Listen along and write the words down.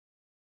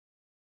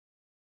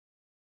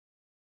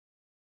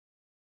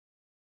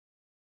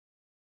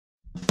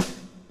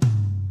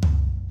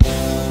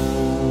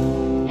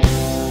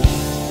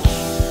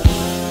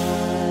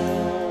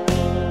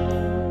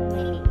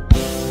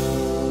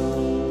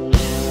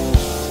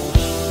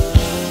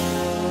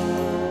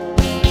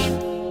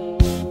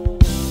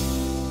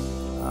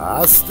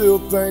I still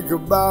think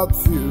about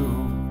you,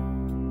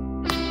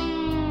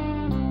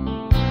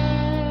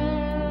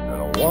 and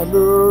I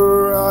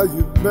wonder how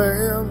you've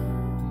been.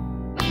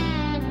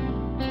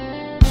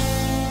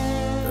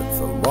 It's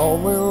a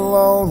lonely,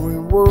 lonely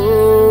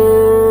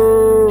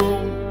world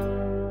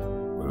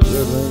we're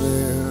living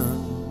in.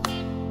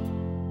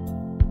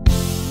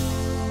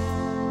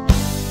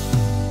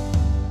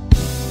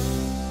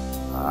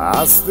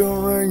 I still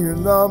ring your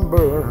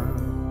number,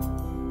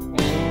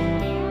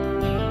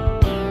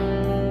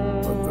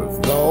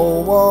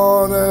 no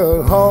one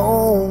at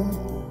home.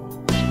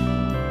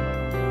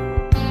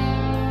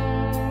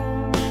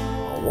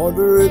 I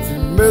wonder if you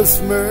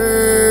miss me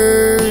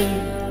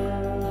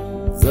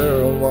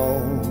there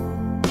alone.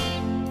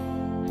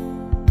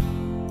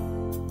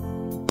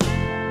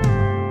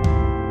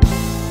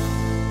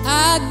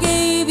 I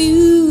gave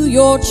you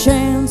your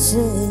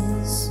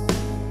chances,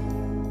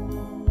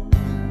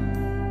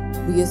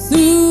 but you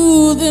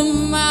threw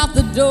them out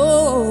the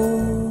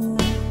door.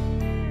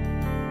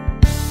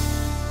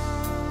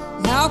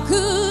 How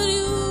could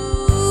you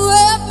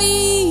hurt me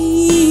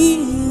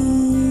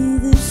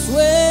this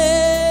way?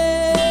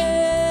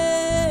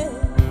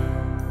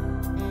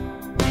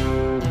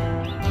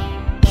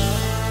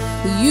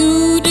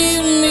 You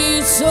did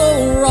me so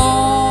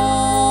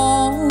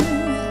wrong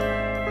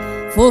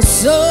for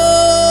so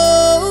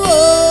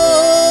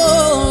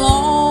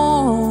long,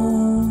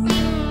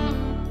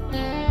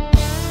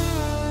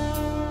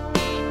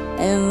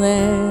 and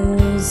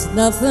there's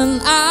nothing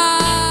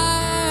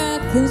I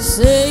can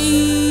say.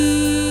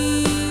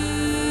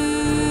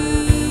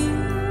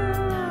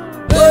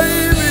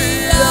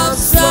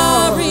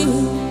 Sorry,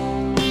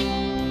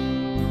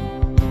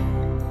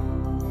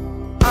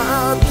 I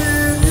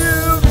did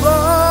you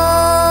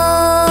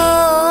wrong.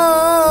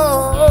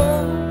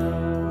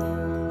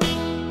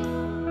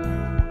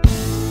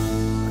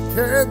 I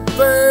can't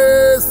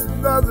face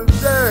another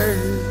day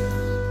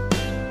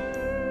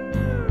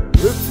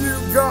with you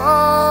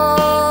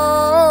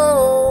gone.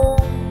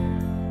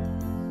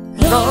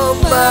 Come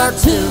back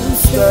to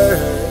stay.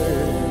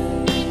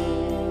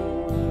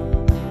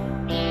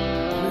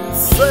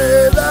 Say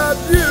that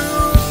you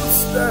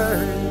stay,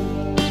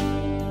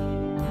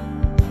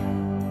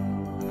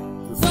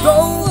 just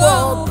don't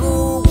walk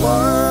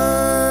away.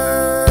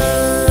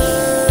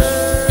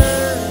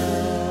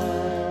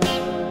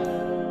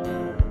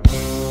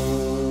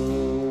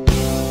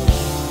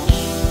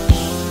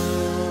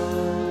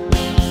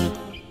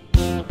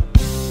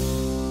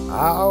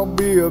 I'll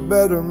be a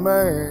better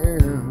man,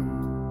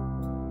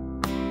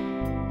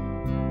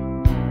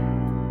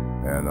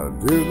 and I'll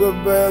do the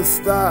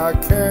best I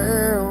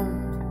can.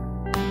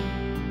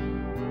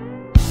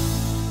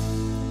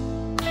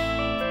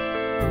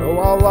 No,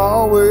 I'll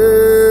always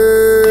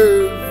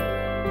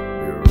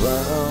be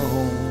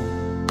around.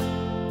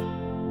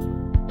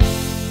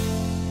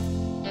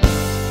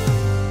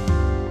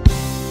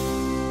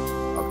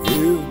 I'll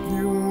give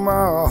you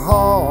my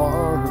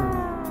heart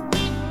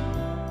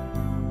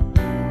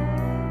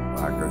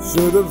like I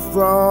should have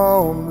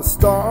from the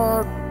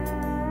start,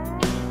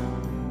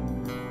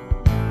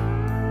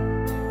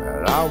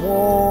 and I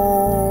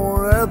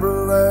won't ever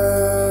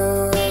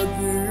let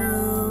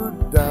you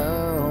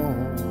down.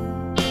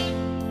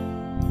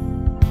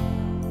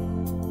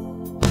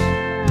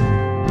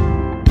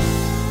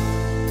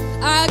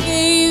 I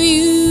gave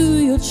you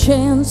your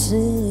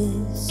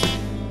chances,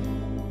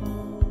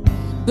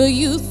 but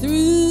you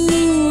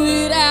threw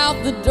it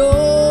out the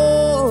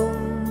door.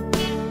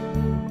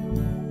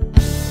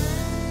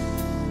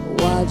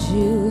 Why'd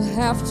you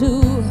have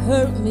to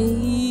hurt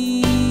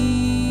me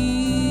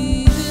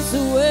this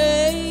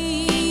way?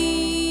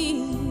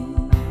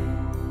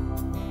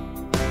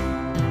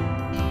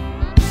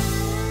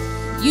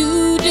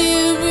 You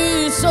did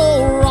me so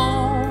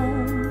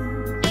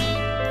wrong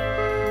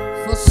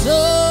for so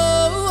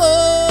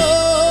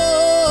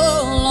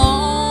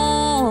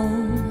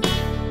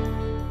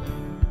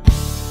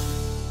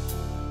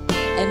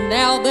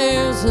now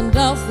there's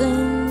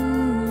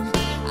nothing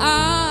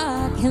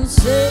I can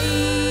say.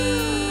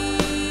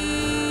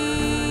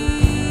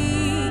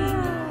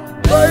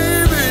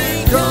 Baby,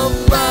 come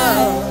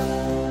back.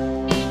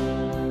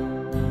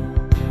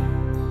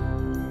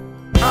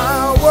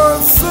 I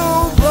was so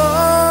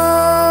wrong.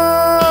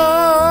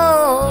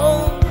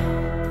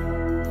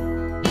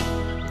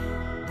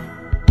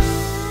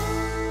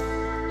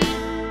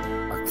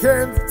 I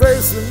can't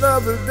face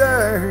another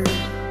day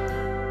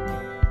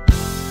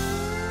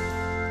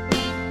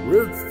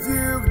with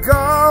you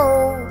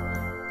gone.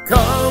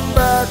 Come